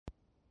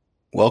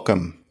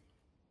Welcome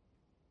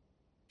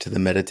to the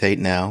Meditate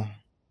Now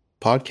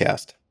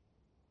podcast.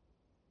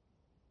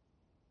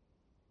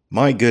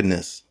 My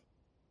goodness,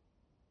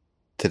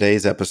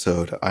 today's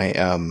episode, I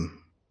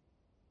am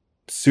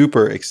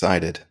super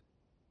excited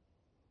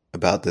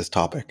about this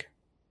topic.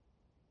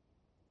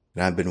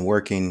 And I've been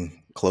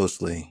working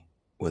closely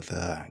with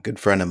a good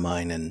friend of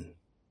mine and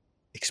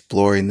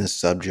exploring this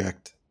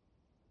subject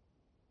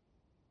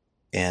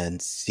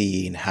and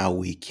seeing how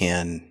we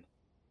can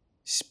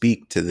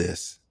speak to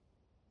this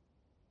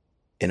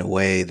in a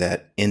way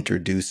that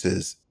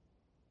introduces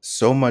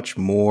so much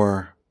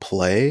more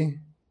play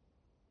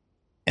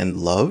and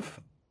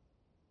love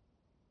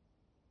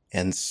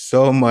and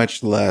so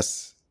much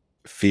less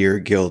fear,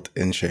 guilt,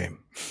 and shame,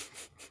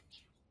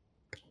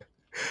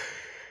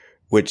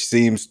 which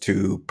seems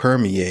to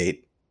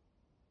permeate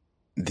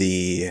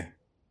the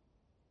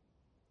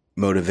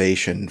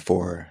motivation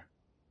for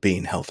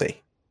being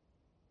healthy.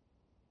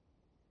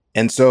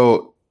 And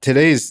so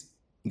today's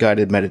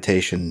guided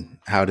meditation,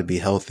 How to Be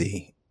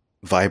Healthy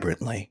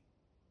Vibrantly,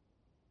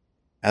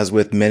 as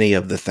with many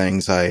of the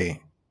things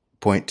I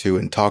point to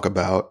and talk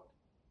about,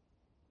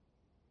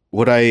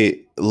 what I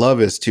love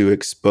is to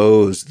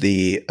expose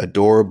the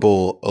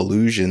adorable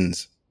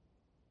illusions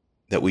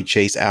that we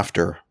chase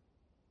after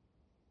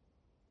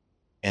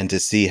and to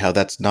see how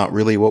that's not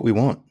really what we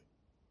want.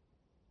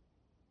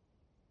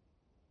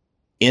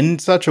 In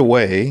such a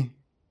way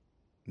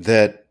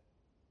that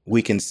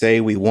we can say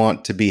we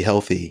want to be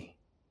healthy,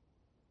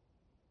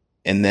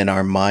 and then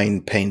our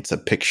mind paints a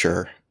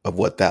picture of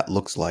what that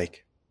looks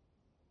like.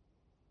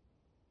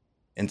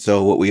 And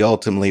so what we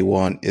ultimately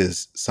want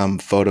is some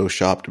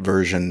photoshopped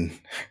version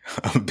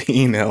of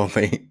being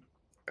healthy.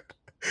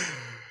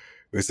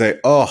 We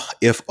say, oh,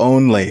 if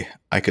only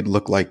I could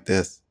look like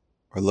this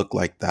or look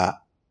like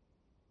that.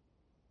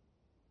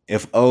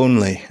 If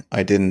only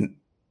I didn't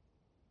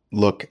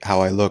look how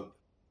I look.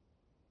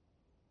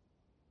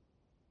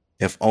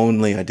 If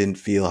only I didn't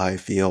feel how I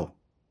feel.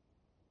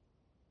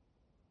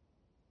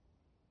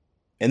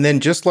 And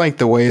then just like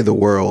the way of the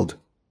world,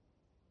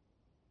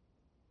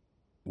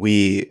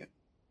 we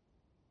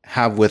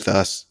have with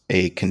us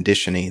a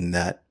conditioning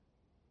that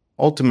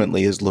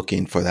ultimately is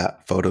looking for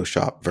that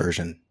Photoshop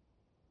version.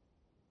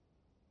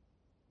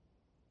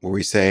 Where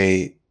we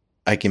say,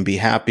 I can be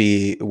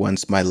happy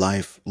once my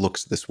life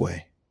looks this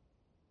way.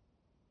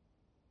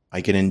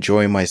 I can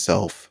enjoy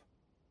myself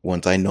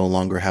once I no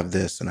longer have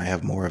this and I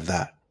have more of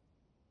that.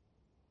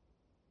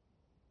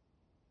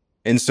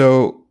 And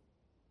so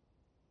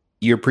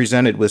you're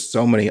presented with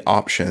so many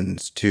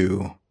options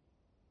to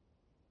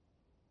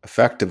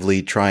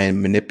effectively try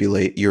and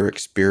manipulate your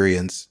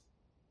experience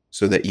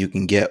so that you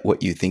can get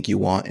what you think you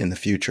want in the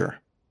future.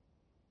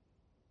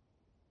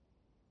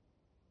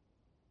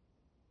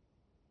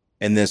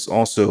 And this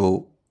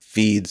also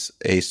feeds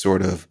a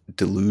sort of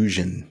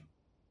delusion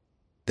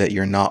that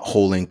you're not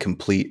whole and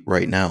complete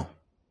right now,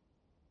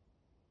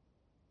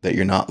 that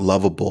you're not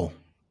lovable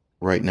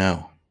right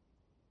now,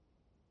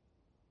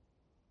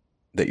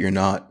 that you're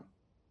not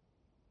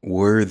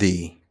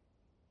worthy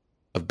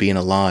of being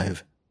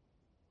alive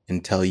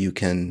until you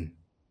can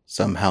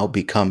somehow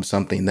become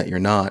something that you're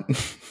not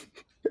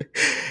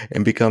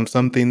and become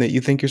something that you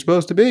think you're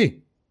supposed to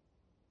be.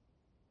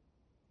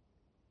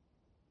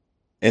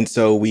 And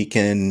so we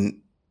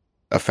can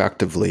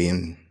effectively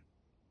and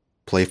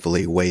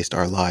playfully waste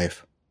our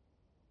life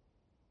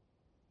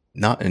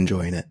not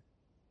enjoying it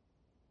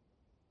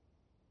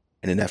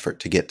in an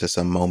effort to get to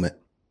some moment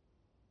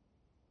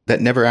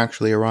that never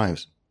actually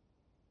arrives.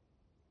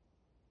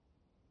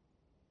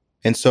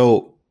 And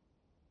so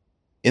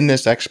in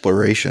this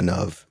exploration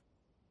of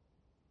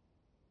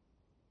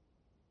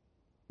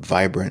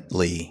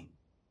vibrantly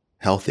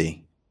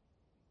healthy,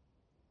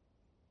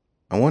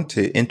 I want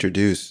to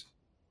introduce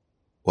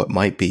what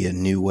might be a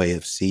new way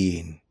of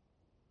seeing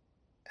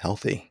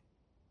healthy.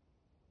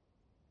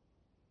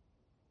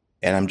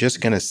 And I'm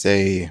just going to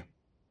say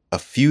a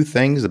few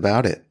things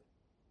about it.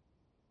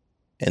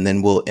 And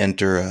then we'll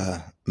enter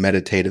a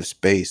meditative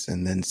space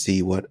and then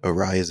see what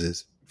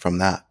arises from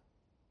that.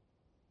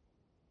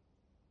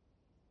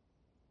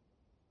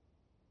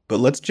 But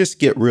let's just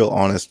get real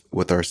honest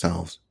with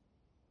ourselves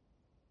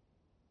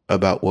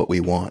about what we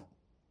want.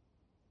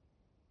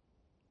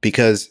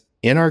 Because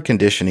in our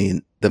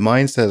conditioning, the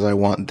mind says, I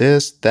want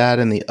this, that,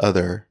 and the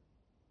other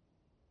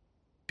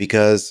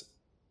because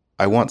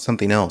I want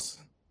something else.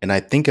 And I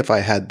think if I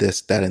had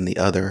this, that, and the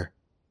other,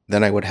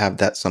 then I would have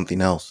that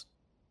something else.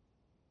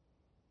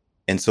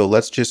 And so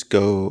let's just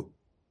go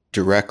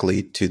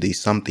directly to the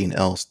something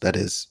else that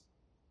is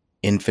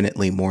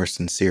infinitely more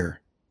sincere,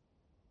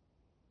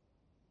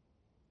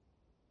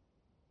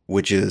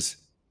 which is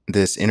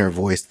this inner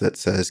voice that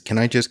says, can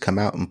I just come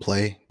out and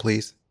play,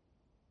 please?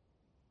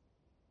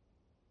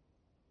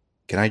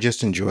 Can I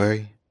just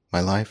enjoy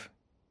my life?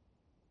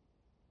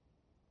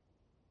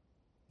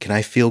 Can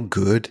I feel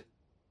good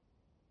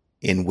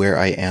in where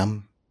I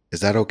am? Is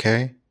that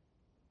okay?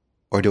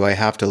 Or do I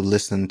have to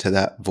listen to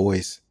that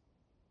voice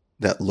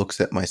that looks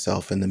at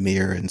myself in the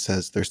mirror and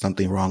says, there's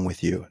something wrong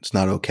with you. It's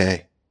not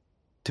okay.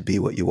 to be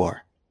what you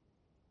are.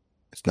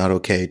 It's not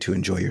okay to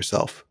enjoy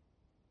yourself.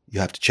 You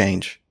have to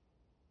change.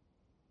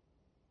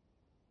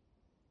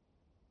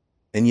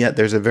 And yet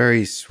there's a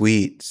very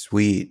sweet,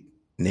 sweet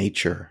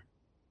nature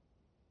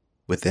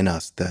within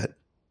us that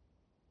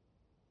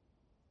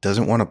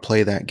doesn't want to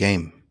play that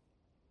game.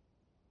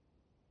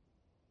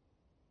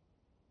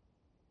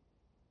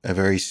 A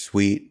very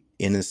sweet,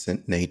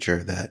 innocent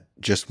nature that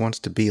just wants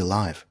to be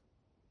alive.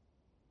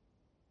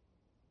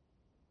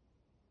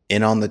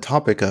 And on the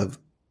topic of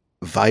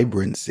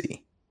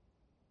vibrancy,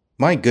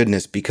 my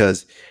goodness,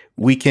 because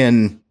we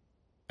can,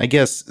 I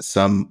guess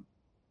some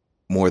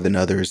more than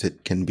others,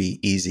 it can be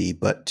easy,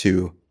 but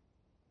to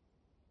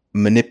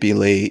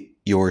manipulate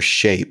your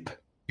shape,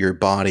 your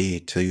body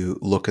to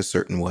look a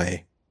certain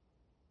way.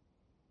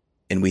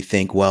 And we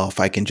think, well, if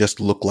I can just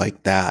look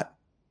like that,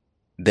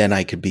 then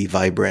I could be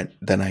vibrant,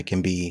 then I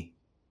can be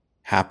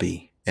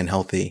happy and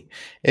healthy.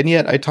 And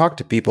yet I talk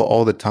to people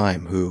all the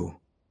time who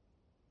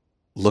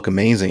look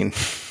amazing.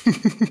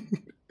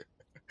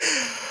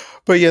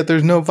 But yet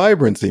there's no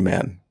vibrancy,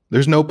 man.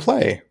 There's no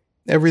play.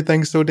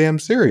 Everything's so damn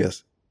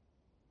serious.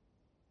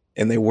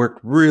 And they worked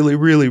really,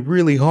 really,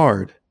 really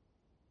hard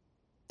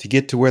to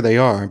get to where they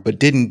are, but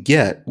didn't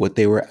get what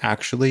they were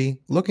actually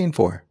looking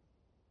for,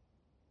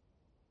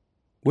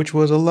 which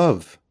was a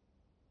love,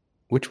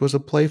 which was a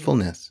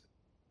playfulness,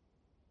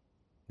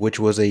 which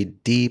was a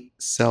deep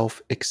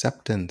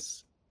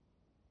self-acceptance.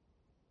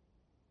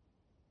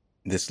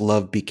 This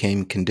love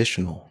became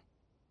conditional.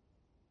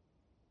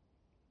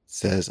 It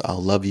says,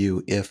 I'll love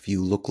you if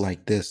you look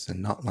like this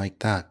and not like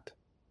that.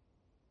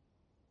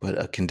 But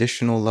a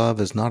conditional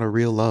love is not a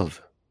real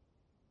love.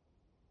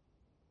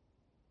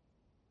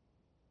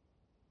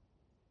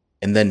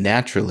 And then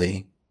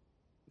naturally,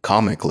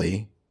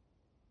 comically,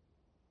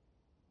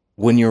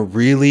 when you're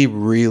really,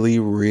 really,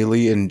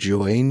 really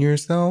enjoying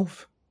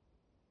yourself,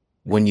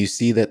 when you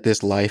see that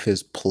this life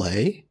is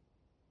play,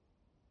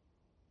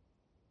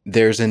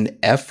 there's an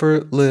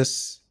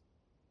effortless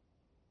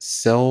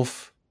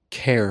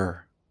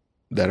self-care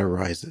that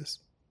arises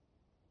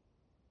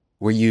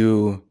where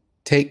you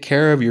take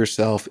care of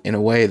yourself in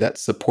a way that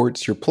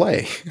supports your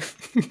play.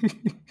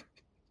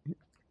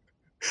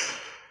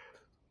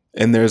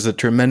 And there's a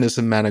tremendous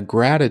amount of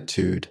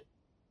gratitude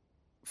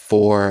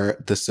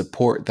for the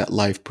support that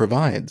life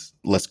provides.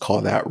 Let's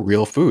call that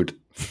real food.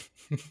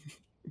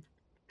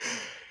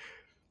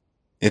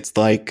 It's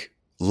like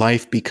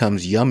life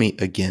becomes yummy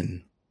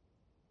again,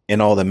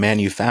 and all the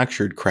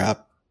manufactured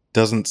crap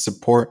doesn't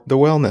support the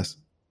wellness.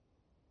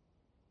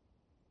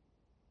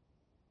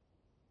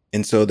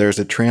 And so there's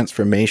a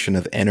transformation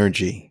of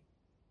energy.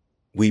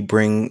 We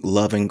bring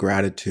love and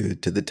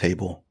gratitude to the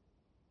table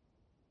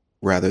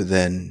rather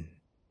than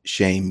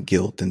shame,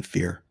 guilt, and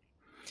fear.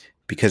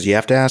 Because you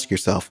have to ask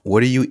yourself,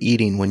 what are you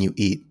eating when you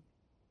eat?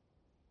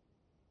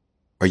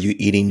 Are you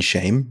eating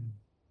shame?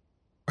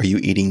 Are you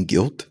eating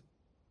guilt?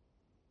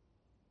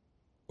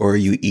 Or are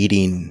you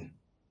eating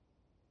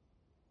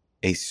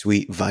a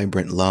sweet,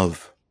 vibrant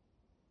love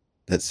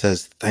that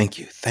says, thank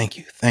you, thank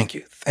you, thank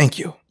you, thank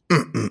you.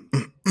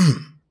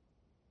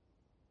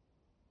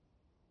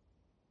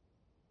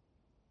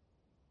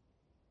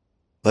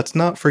 Let's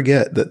not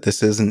forget that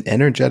this is an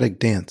energetic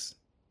dance.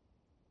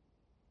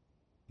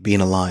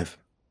 Being alive.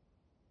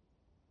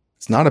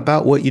 It's not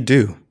about what you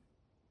do.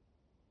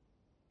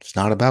 It's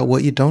not about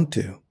what you don't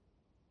do.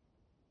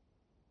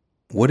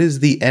 What is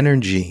the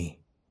energy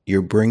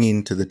you're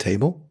bringing to the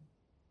table?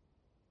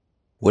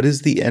 What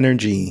is the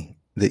energy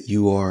that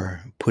you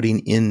are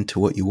putting into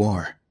what you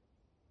are?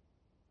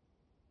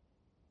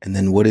 And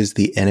then what is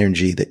the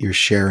energy that you're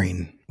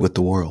sharing with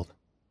the world?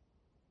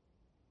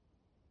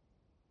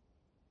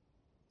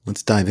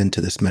 Let's dive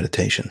into this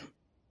meditation.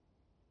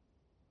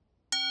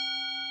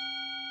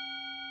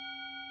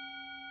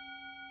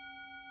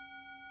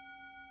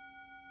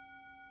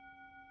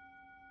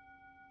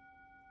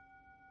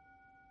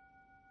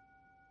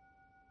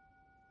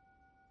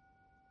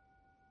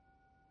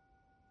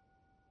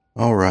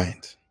 All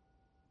right.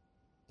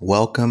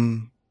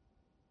 Welcome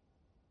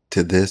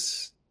to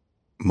this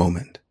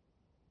moment.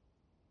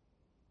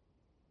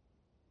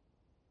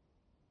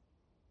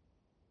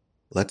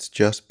 Let's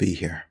just be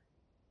here.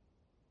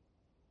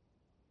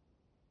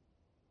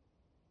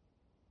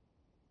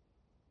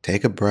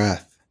 Take a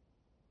breath.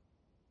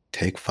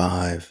 Take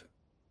 5.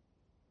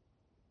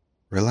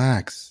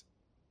 Relax.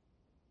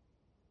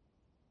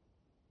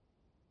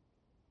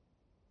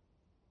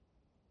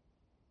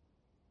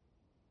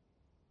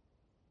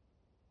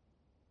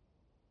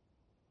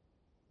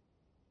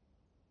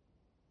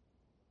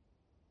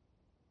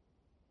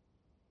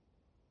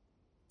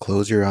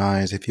 Close your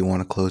eyes if you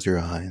want to close your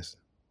eyes.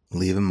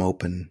 Leave them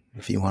open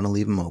if you want to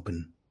leave them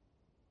open.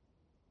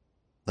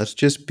 Let's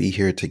just be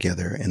here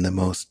together in the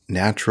most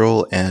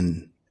natural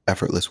and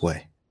effortless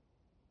way.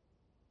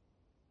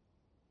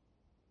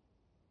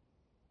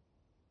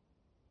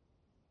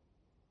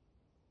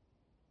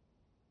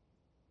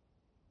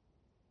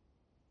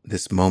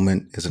 This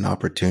moment is an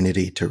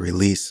opportunity to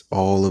release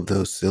all of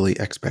those silly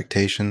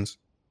expectations.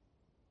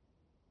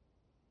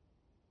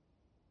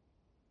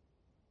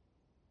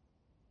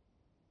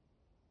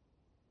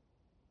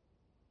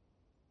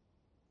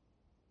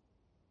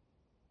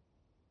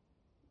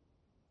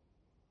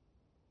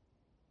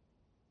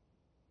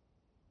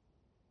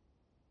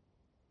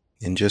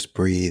 and just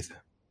breathe.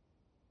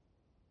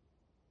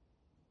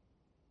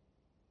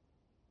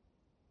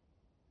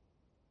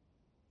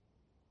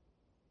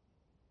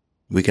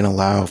 We can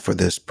allow for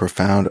this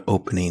profound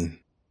opening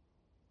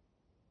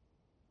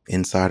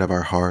inside of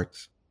our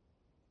hearts,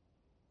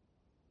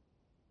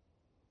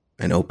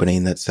 an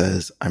opening that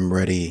says, I'm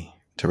ready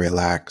to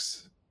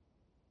relax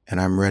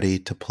and I'm ready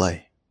to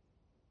play.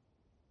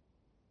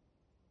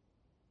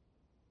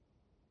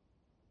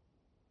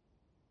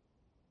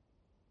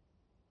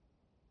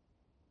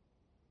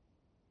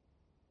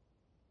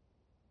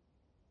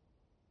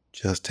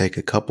 Just take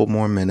a couple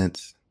more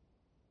minutes,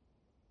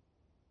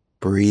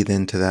 breathe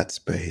into that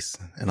space,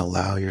 and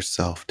allow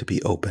yourself to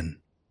be open.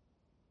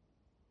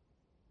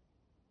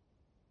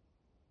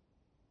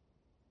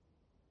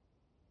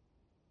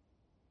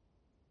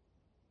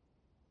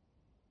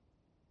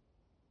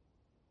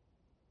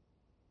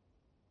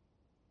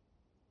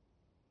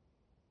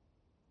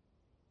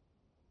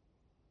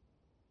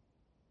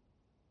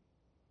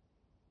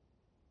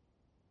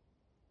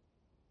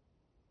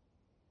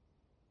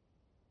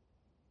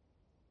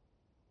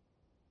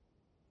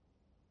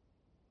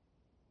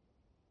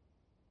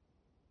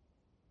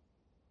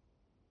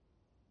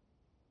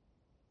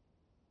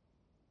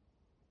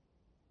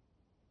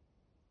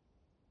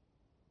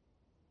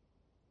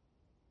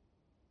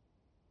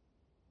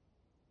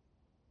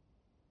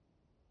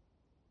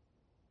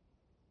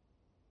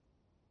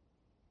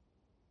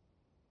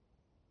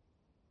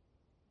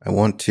 I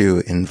want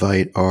to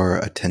invite our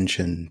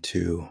attention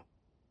to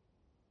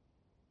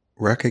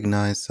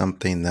recognize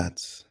something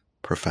that's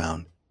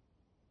profound.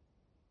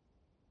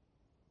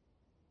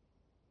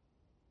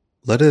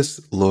 Let us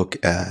look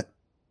at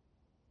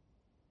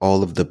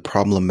all of the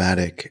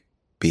problematic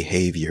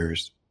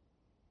behaviors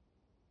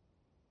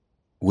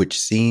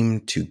which seem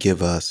to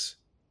give us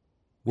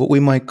what we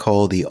might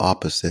call the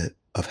opposite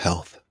of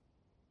health.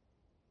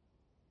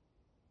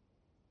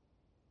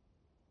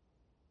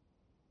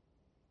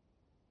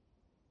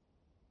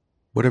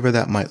 Whatever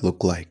that might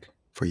look like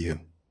for you.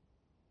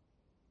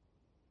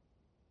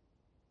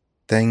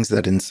 Things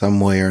that in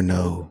some way or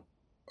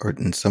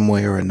in some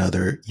way or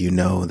another, you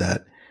know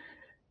that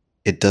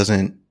it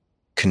doesn't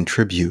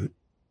contribute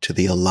to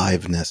the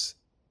aliveness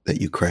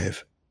that you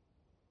crave.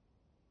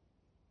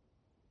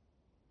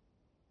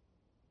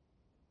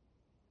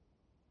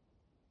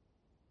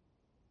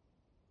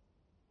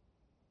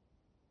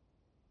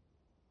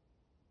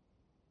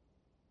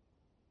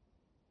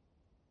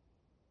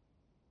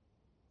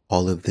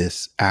 All of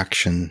this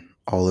action,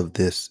 all of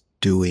this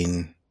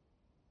doing,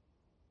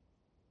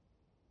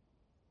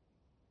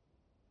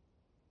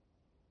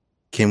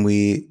 can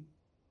we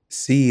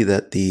see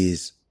that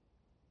these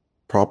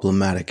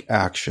problematic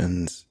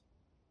actions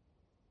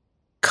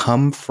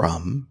come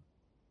from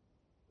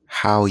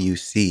how you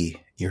see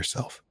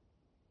yourself?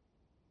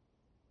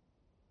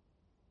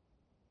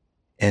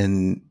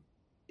 And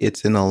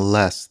it's in a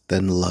less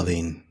than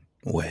loving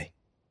way.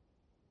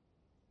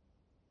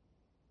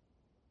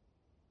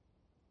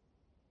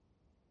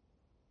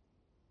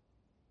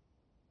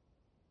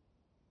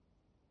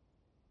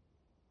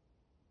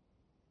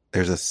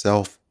 There's a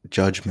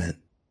self-judgment.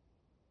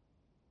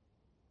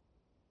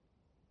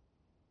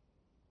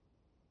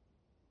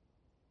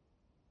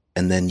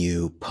 And then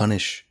you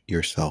punish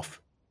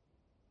yourself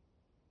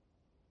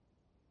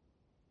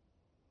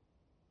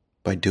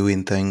by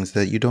doing things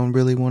that you don't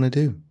really want to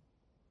do.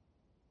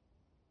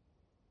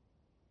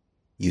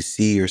 You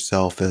see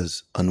yourself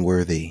as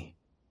unworthy,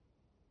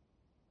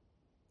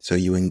 so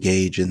you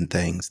engage in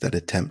things that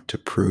attempt to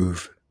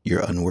prove your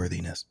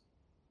unworthiness.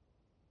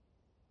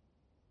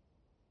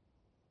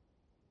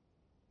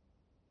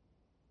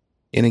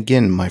 And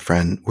again, my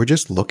friend, we're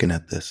just looking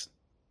at this.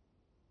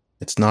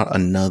 It's not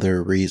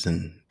another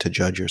reason to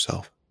judge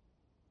yourself.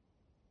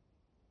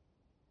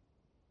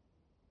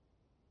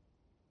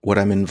 What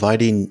I'm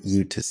inviting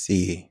you to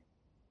see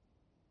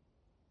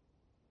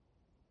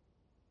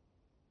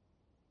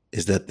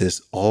is that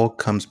this all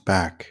comes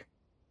back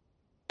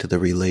to the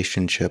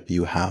relationship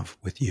you have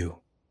with you,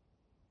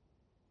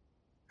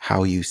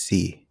 how you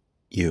see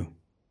you.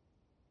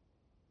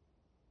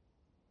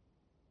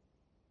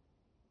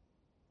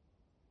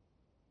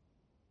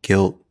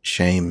 Guilt,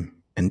 shame,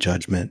 and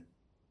judgment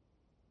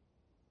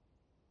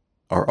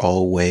are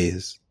all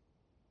ways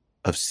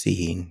of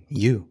seeing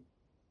you.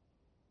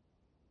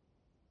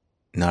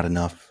 Not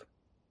enough,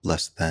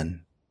 less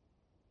than,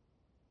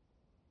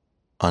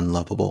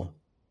 unlovable.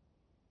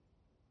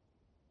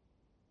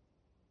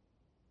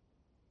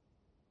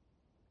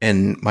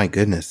 And my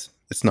goodness,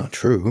 it's not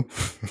true.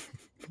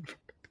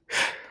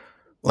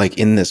 Like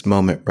in this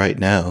moment right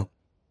now,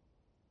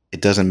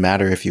 it doesn't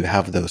matter if you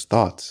have those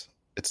thoughts.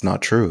 It's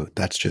not true.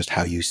 That's just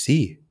how you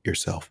see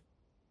yourself.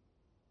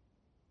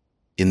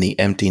 In the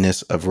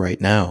emptiness of right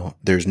now,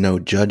 there's no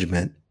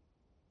judgment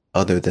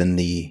other than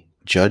the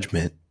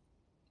judgment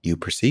you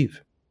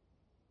perceive.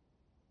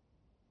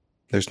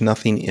 There's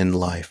nothing in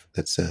life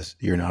that says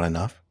you're not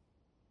enough.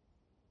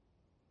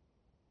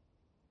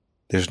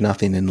 There's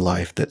nothing in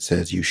life that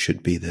says you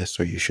should be this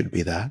or you should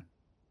be that.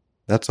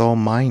 That's all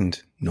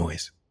mind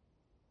noise.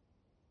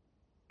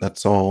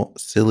 That's all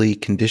silly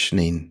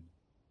conditioning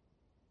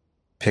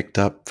picked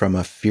up from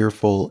a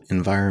fearful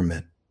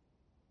environment,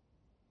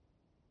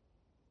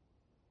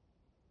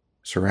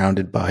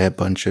 surrounded by a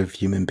bunch of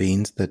human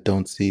beings that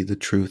don't see the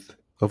truth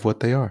of what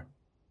they are.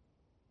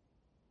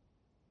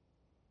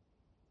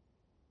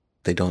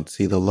 They don't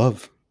see the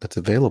love that's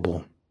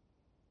available.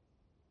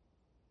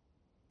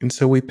 And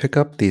so we pick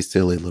up these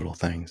silly little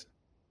things.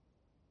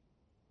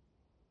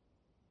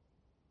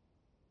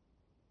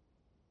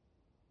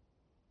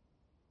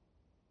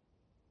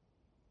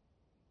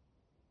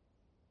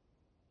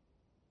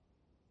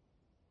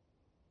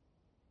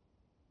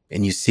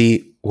 And you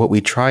see, what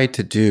we try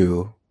to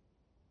do,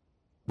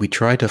 we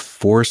try to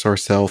force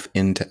ourselves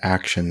into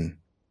action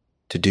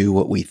to do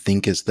what we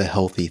think is the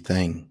healthy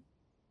thing.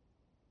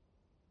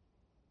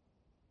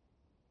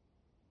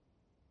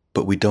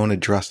 But we don't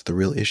address the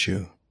real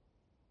issue,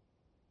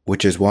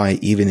 which is why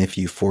even if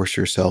you force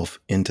yourself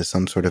into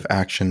some sort of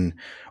action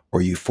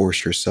or you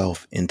force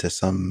yourself into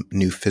some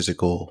new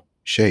physical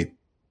shape,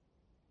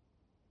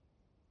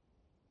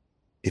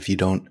 if you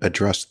don't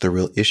address the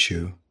real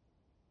issue,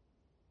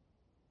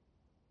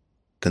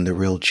 then the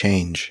real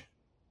change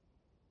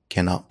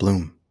cannot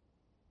bloom.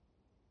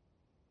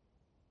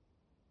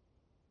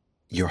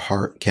 Your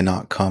heart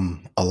cannot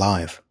come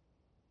alive.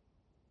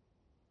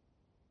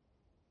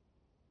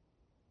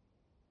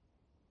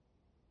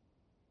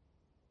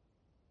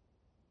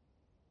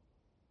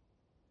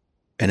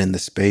 And in the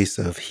space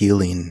of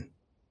healing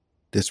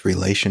this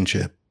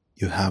relationship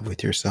you have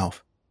with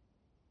yourself,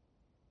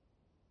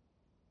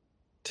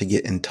 to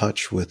get in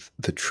touch with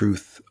the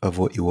truth of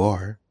what you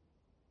are,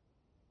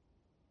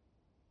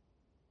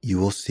 you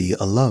will see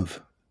a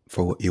love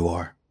for what you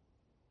are.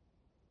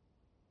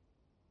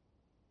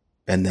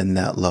 And then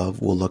that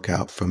love will look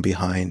out from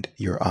behind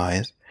your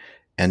eyes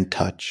and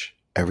touch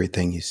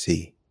everything you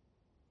see.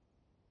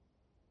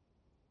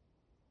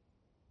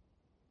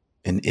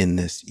 And in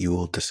this, you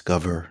will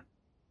discover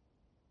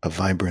a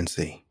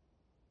vibrancy,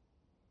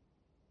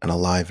 an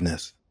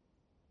aliveness.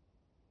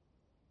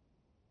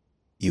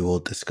 You will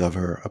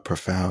discover a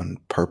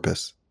profound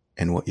purpose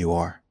in what you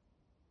are,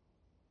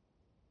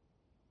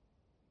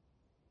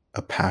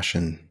 a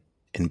passion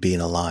in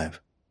being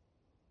alive,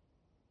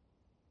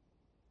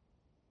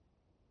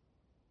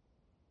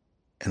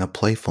 and a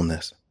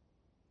playfulness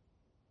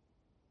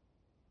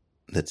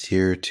that's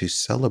here to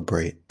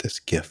celebrate this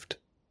gift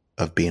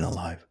of being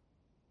alive.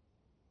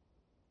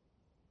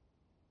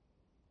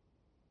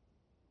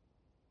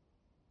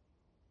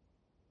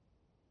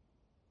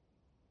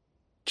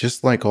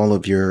 Just like all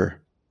of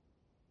your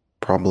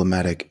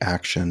problematic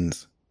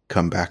actions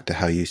come back to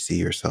how you see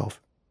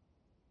yourself,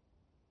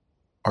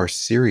 our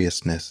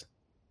seriousness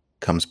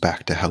comes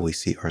back to how we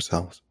see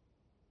ourselves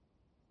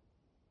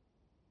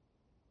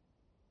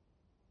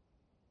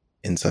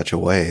in such a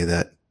way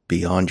that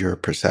beyond your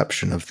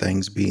perception of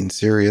things being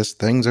serious,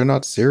 things are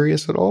not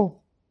serious at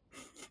all.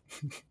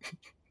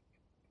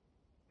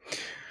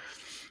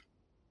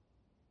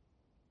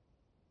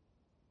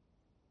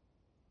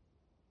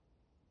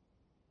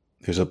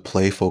 There's a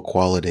playful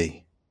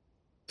quality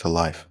to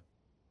life.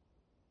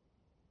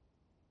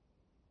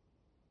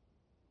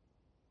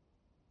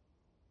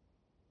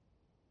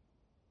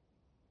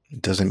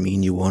 It doesn't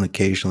mean you won't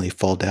occasionally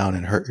fall down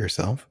and hurt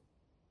yourself,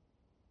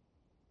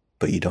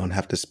 but you don't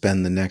have to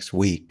spend the next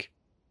week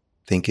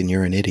thinking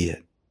you're an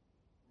idiot.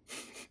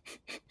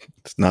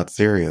 It's not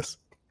serious.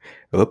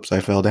 Oops, I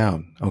fell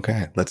down.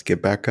 Okay, let's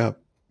get back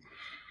up.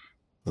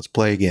 Let's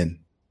play again.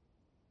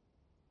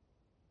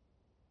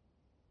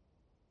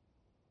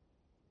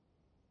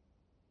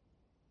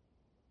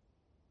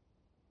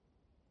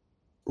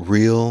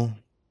 Real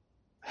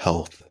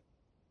health,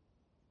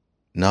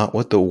 not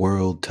what the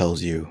world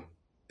tells you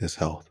is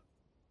health.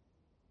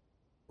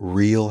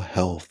 Real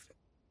health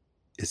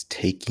is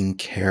taking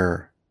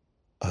care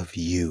of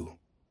you.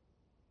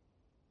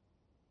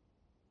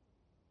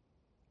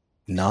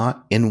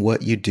 Not in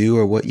what you do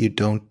or what you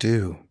don't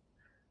do,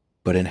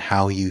 but in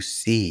how you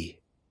see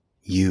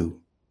you.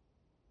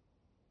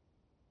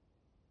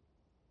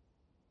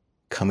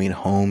 Coming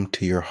home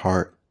to your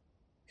heart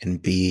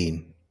and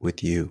being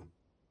with you.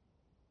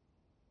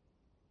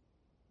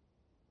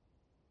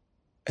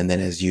 And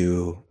then as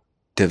you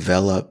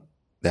develop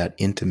that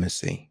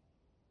intimacy,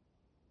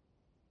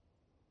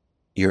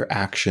 your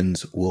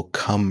actions will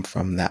come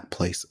from that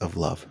place of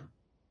love.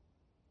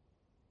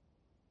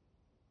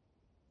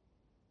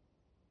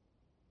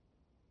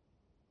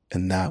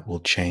 And that will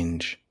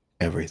change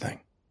everything.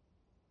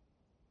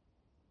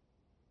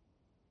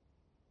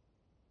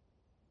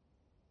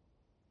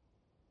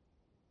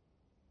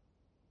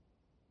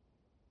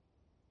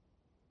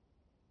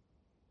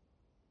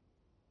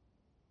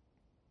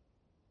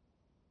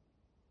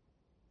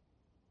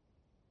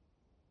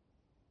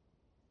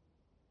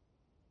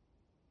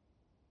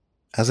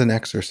 As an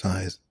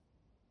exercise,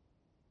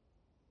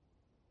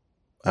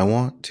 I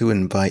want to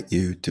invite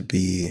you to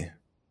be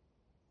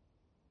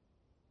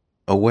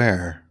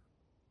aware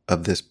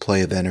of this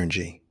play of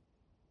energy.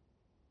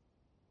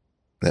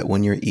 That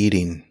when you're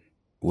eating,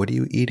 what are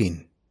you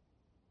eating?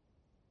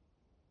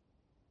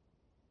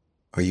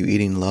 Are you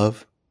eating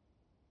love?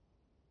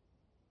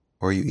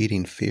 Or are you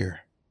eating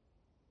fear?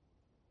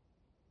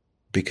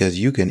 Because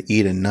you can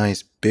eat a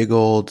nice big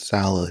old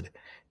salad,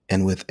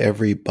 and with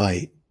every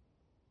bite,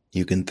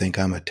 you can think,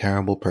 I'm a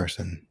terrible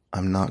person.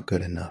 I'm not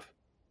good enough.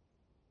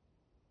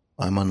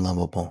 I'm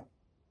unlovable.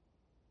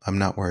 I'm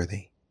not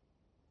worthy.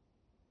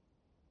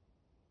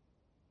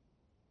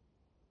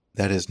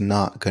 That is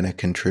not going to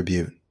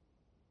contribute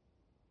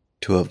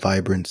to a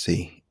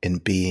vibrancy in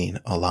being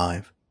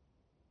alive.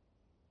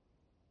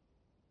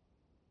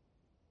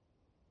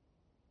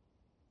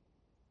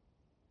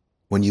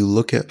 When you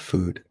look at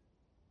food,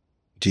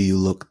 do you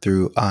look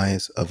through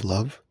eyes of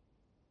love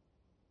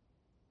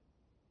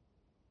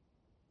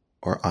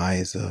or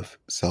eyes of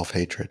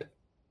self-hatred?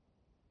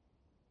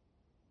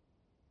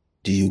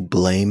 Do you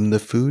blame the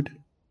food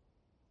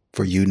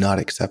for you not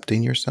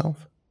accepting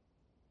yourself?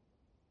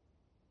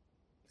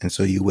 And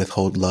so you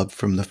withhold love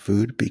from the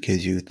food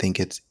because you think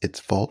it's its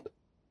fault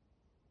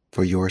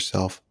for your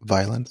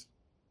self-violence?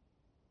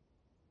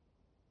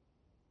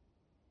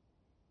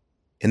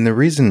 And the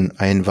reason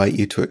I invite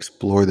you to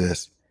explore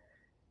this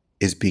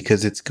is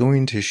because it's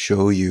going to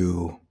show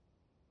you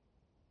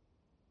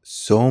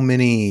so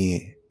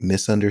many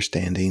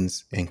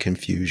misunderstandings and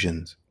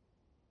confusions.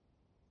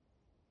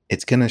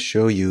 It's going to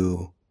show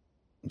you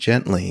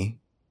gently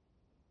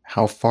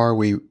how far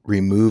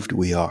removed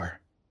we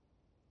are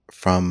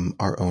from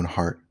our own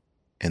heart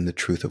and the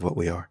truth of what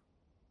we are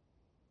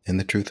and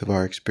the truth of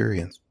our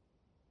experience,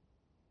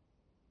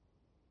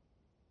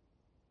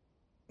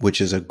 which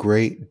is a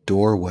great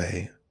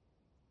doorway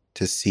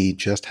to see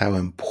just how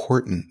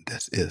important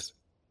this is.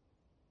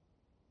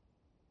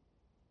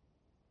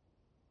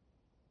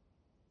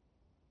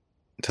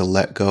 To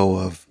let go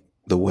of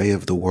the way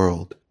of the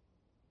world,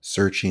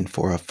 searching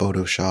for a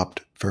photoshopped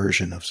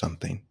version of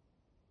something,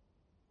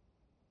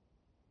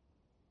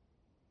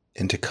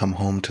 and to come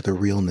home to the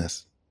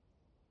realness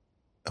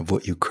of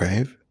what you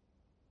crave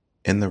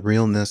and the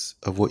realness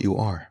of what you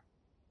are.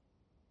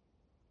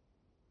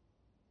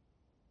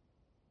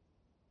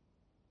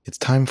 It's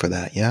time for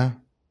that, yeah?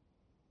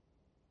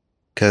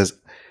 Because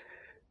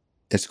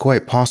it's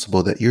quite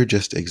possible that you're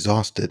just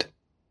exhausted.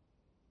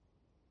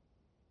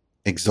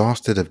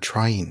 Exhausted of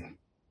trying.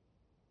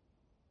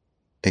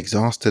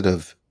 Exhausted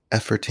of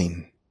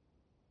efforting.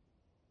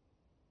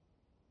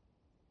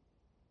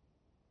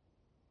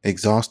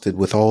 Exhausted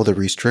with all the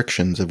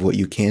restrictions of what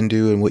you can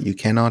do and what you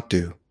cannot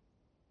do.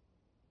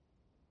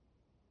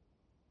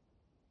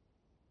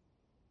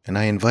 And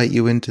I invite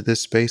you into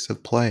this space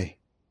of play.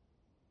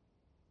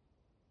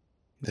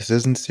 This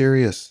isn't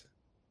serious.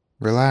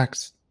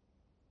 Relax.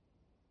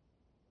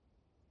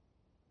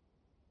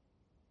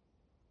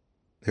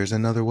 There's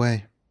another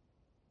way.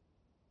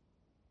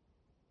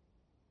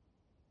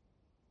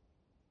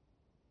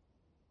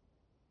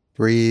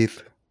 Breathe,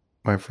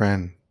 my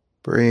friend.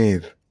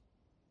 Breathe.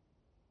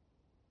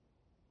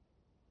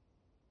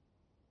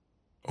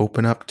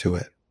 Open up to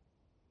it.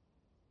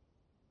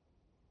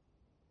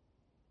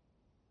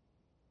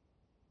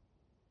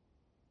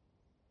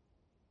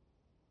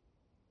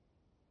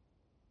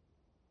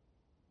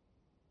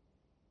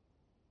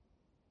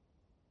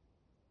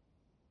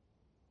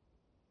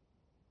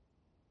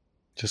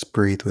 Just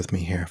breathe with me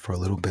here for a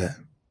little bit.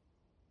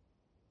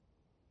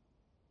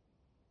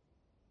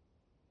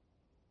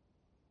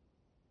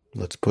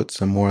 Let's put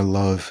some more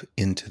love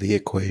into the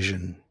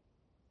equation.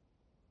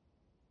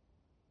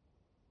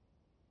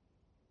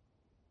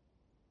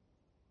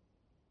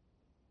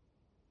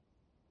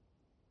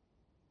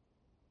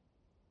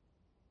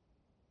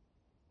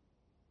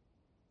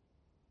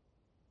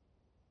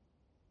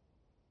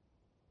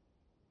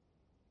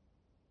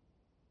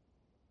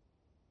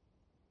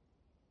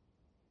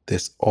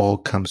 This all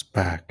comes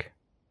back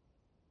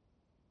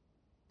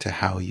to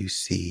how you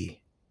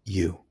see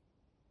you.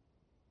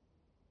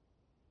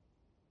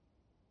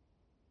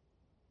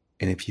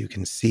 And if you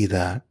can see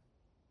that,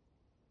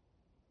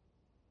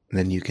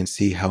 then you can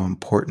see how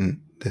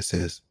important this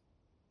is.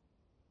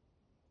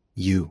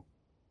 You.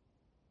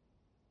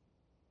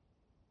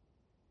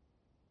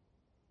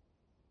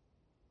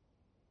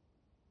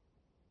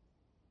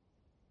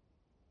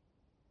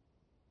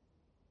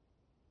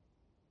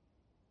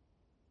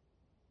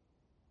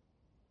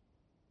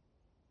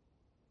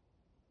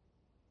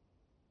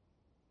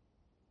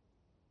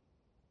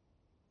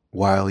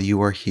 While you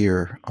are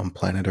here on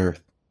planet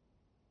Earth,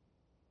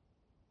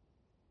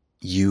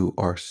 you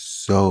are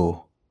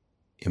so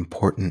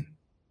important.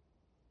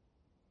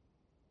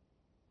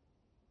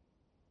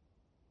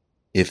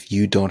 If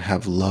you don't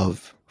have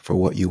love for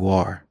what you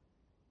are,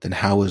 then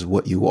how is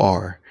what you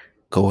are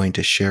going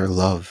to share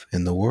love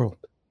in the world?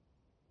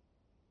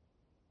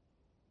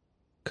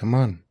 Come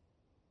on.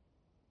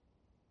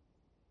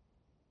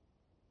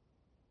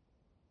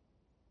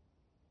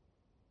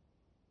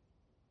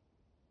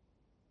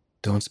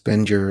 Don't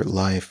spend your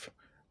life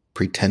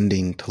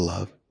pretending to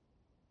love,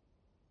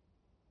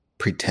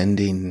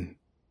 pretending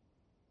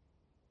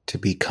to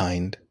be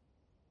kind.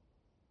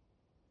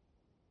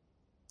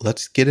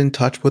 Let's get in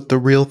touch with the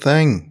real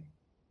thing.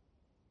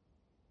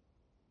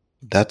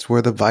 That's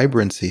where the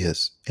vibrancy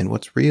is and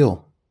what's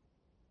real.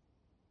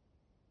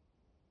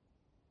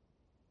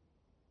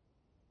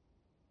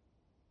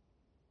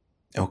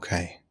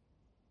 Okay.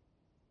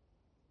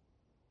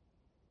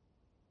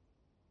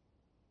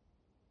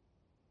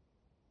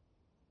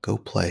 Go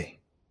play.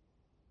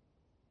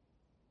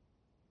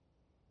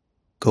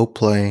 Go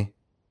play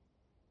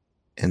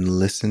and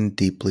listen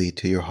deeply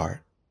to your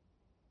heart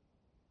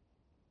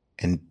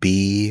and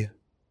be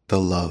the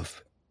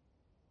love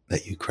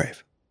that you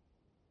crave.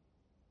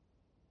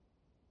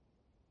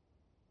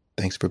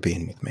 Thanks for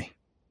being with me.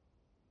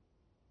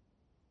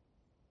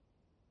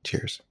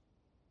 Cheers.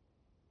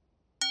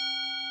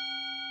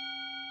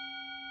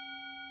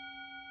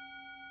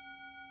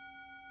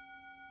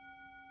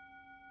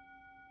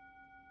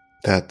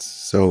 That's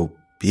so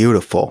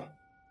beautiful.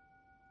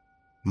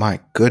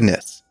 My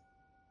goodness.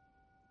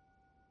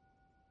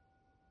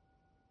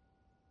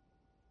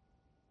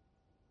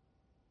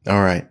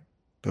 All right.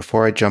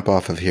 Before I jump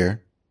off of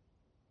here,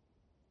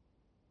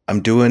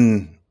 I'm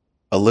doing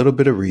a little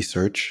bit of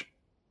research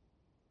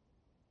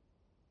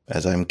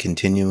as I'm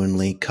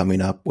continually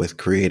coming up with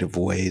creative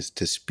ways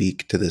to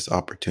speak to this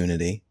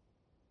opportunity.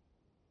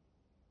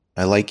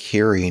 I like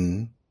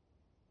hearing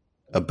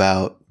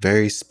about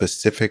very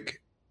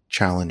specific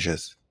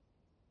challenges.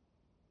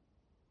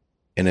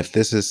 And if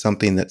this is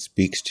something that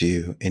speaks to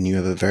you and you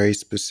have a very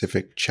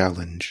specific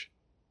challenge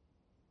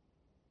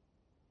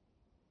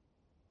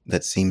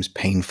that seems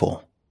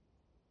painful,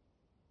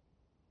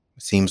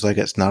 seems like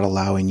it's not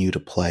allowing you to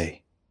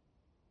play,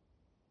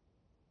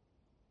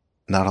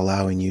 not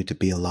allowing you to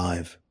be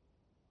alive,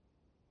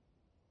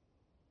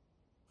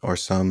 or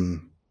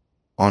some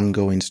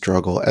ongoing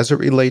struggle as it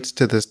relates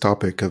to this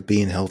topic of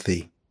being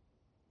healthy,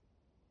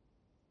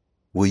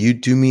 will you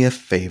do me a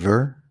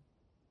favor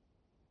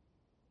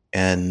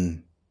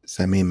and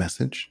send me a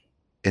message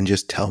and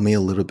just tell me a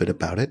little bit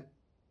about it,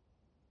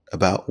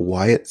 about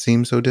why it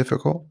seems so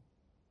difficult?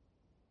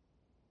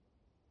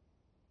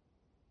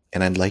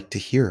 And I'd like to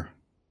hear,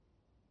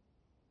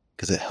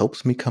 because it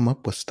helps me come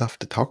up with stuff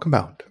to talk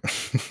about.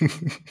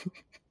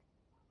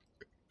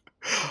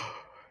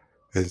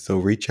 And so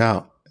reach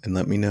out and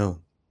let me know.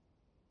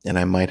 And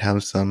I might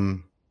have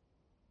some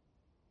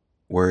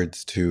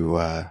words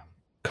to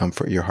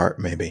comfort your heart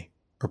maybe,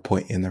 or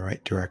point you in the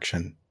right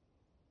direction.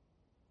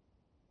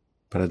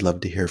 But I'd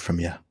love to hear from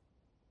you.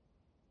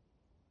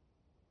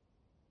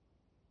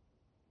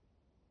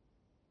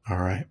 All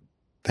right.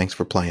 Thanks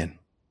for playing.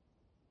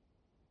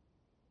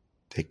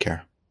 Take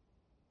care.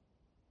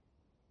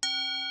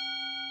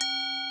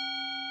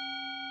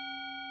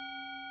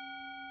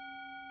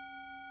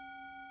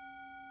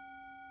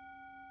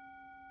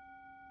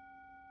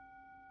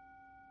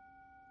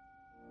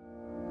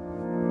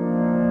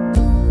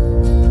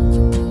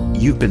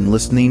 You've been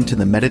listening to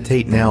the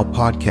Meditate Now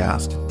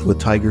podcast with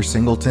Tiger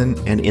Singleton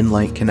and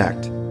Inlight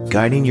Connect,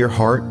 guiding your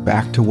heart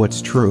back to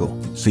what's true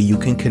so you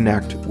can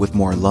connect with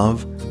more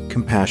love,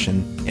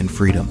 compassion, and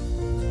freedom.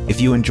 If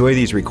you enjoy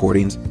these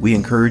recordings, we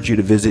encourage you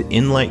to visit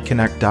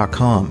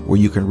inlightconnect.com, where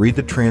you can read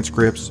the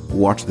transcripts,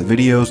 watch the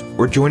videos,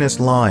 or join us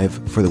live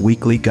for the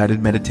weekly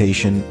guided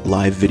meditation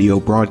live video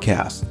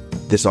broadcast.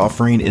 This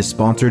offering is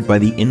sponsored by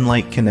the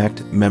Inlight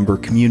Connect member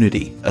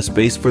community, a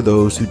space for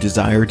those who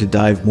desire to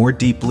dive more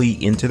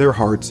deeply into their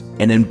hearts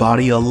and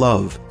embody a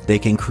love they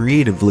can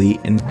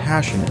creatively and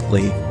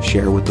passionately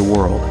share with the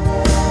world.